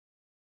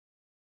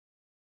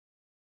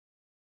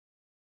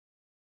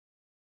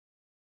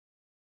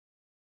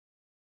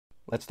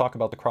Let's talk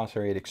about the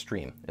Crosshair 8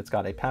 Extreme. It's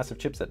got a passive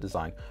chipset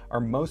design,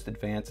 our most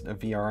advanced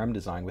VRM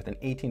design with an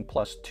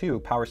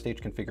 18+2 power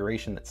stage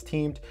configuration that's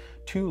teamed,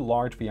 2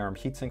 large VRM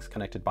heatsinks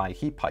connected by a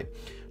heat pipe,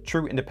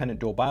 true independent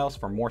dual BIOS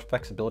for more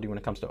flexibility when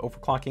it comes to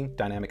overclocking,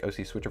 dynamic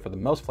OC switcher for the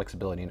most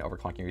flexibility in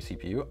overclocking your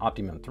CPU,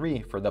 Optimum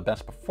 3 for the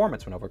best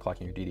performance when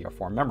overclocking your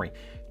DDR4 memory,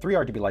 3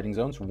 RGB lighting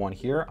zones, 1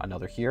 here,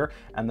 another here,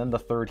 and then the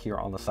third here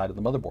on the side of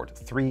the motherboard,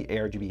 3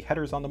 ARGB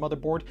headers on the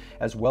motherboard,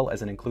 as well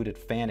as an included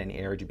fan and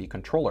ARGB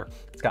controller.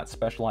 It's got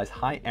specialized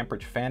high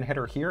amperage fan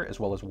header here, as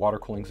well as water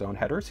cooling zone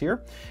headers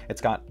here.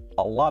 It's got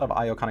a lot of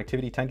I/O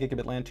connectivity, 10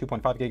 gigabit LAN,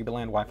 2.5 gigabit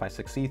LAN, Wi-Fi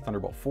 6E,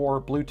 Thunderbolt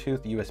 4,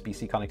 Bluetooth,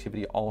 USB-C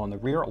connectivity all on the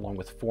rear, along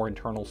with 4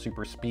 internal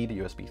super speed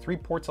USB 3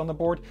 ports on the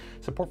board,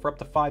 support for up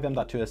to 5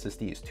 M.2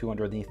 SSDs, 2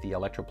 underneath the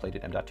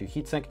electroplated M.2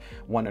 heatsink,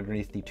 1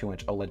 underneath the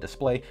 2-inch OLED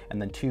display,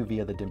 and then 2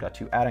 via the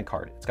DIMM.2 add-in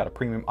card. It's got a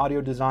premium audio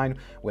design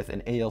with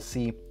an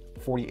ALC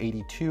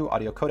 4082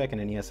 audio codec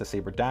and an ESS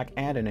Saber DAC,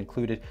 and an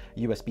included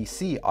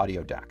USB-C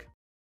audio DAC.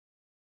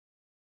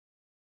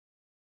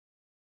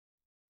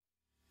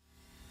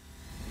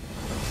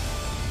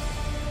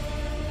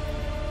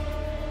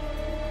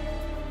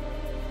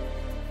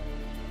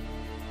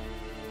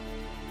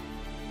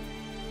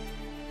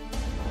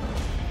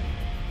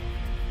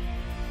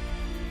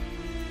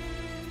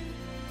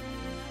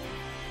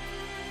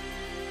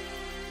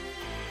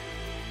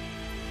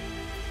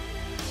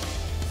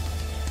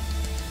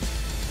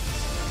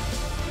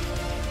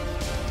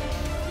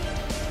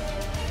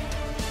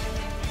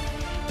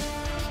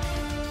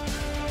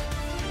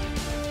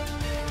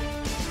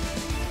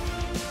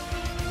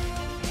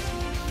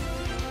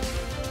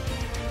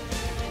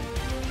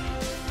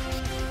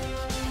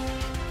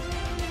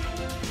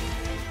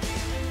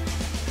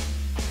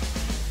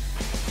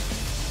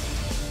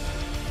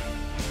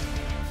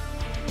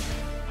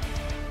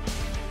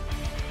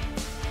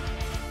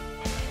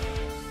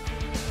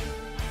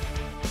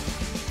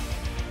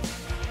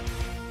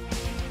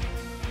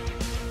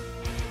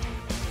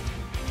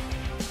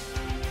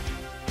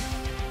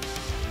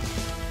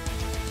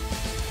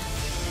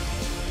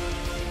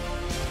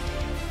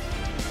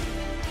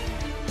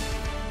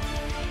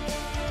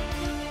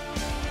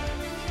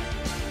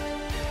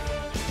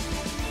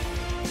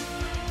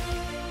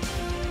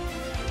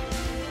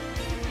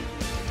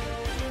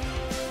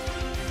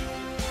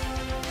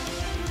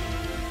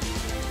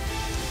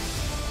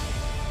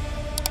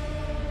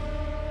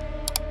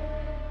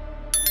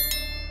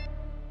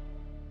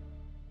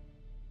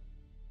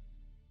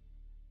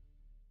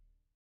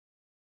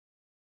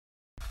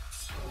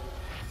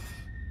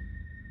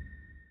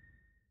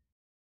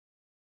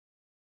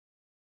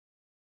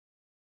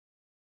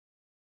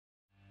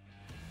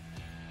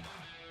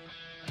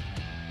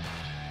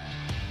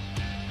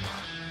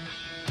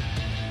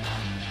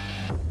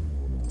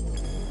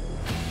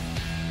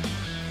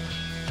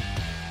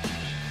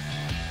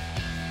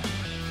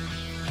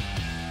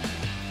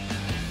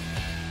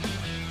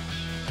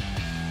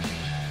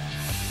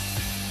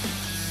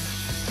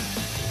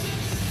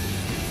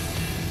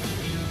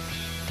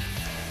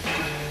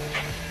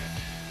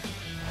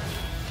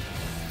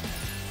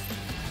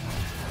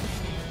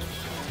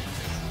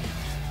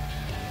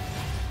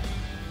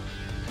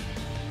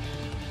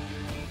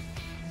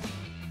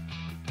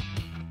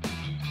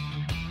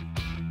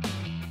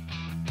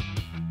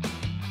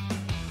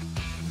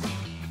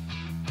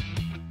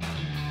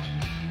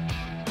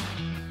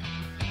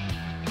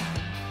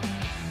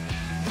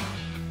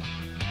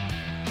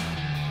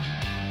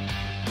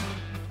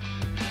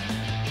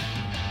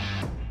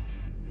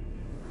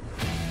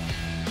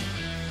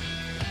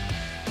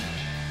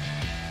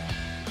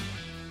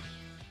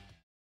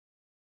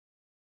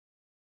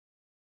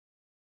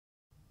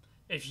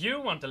 If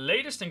you want the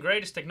latest and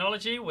greatest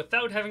technology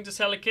without having to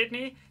sell a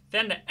kidney,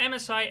 then the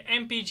MSI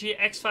MPG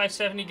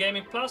X570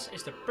 Gaming Plus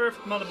is the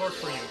perfect motherboard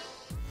for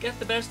you. Get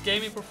the best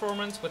gaming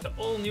performance with the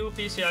all-new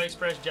PCI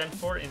Express Gen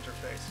 4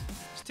 interface.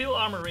 Steel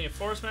armor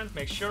reinforcement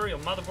makes sure your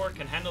motherboard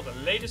can handle the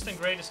latest and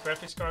greatest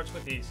graphics cards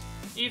with ease,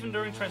 even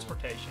during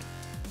transportation.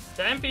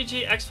 The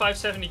MPG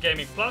X570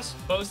 Gaming Plus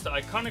boasts the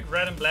iconic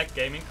red and black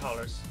gaming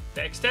colors.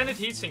 The extended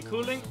heatsink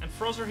cooling and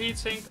Frozr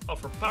heatsink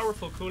offer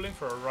powerful cooling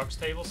for a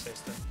rock-stable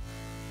system.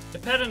 The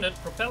patented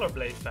propeller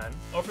blade fan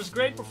offers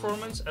great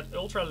performance at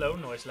ultra-low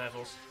noise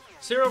levels.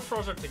 Zero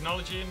Frozr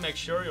technology makes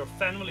sure your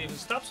fan will even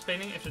stop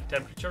spinning if the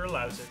temperature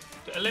allows it,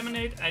 to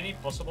eliminate any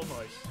possible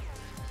noise.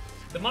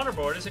 The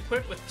motherboard is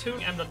equipped with 2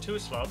 M.2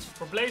 slots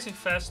for blazing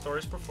fast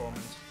storage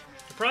performance.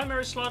 The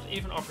primary slot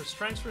even offers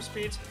transfer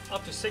speeds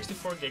up to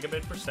 64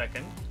 gigabit per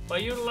second by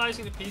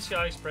utilizing the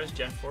PCI Express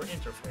Gen 4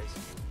 interface.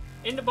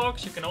 In the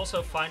box you can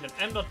also find an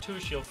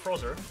M.2 shield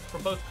Frozr for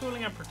both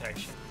cooling and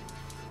protection.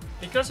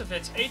 Because of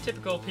its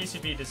atypical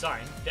PCB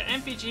design, the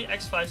MPG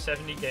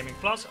X570 Gaming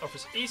Plus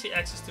offers easy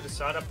access to the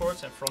SATA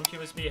ports and front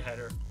USB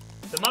header.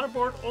 The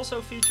motherboard also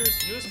features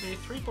USB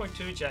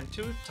 3.2 Gen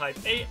 2 Type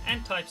A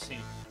and Type C,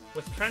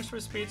 with transfer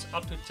speeds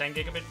up to 10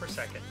 gigabit per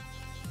second.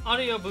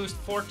 Audio Boost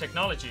 4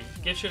 technology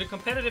gives you the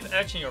competitive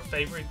edge in your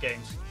favorite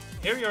games.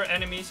 Hear your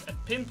enemies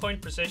at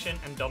pinpoint precision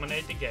and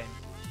dominate the game.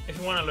 If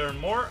you want to learn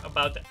more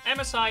about the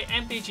MSI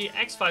MPG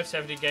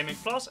X570 Gaming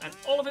Plus and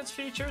all of its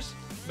features,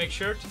 make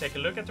sure to take a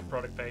look at the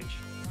product page.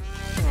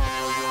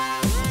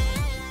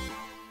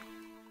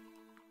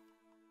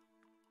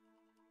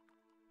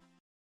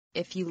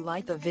 If you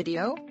like the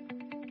video,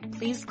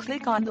 please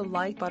click on the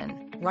like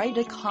button, write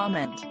a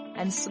comment,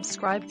 and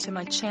subscribe to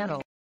my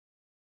channel.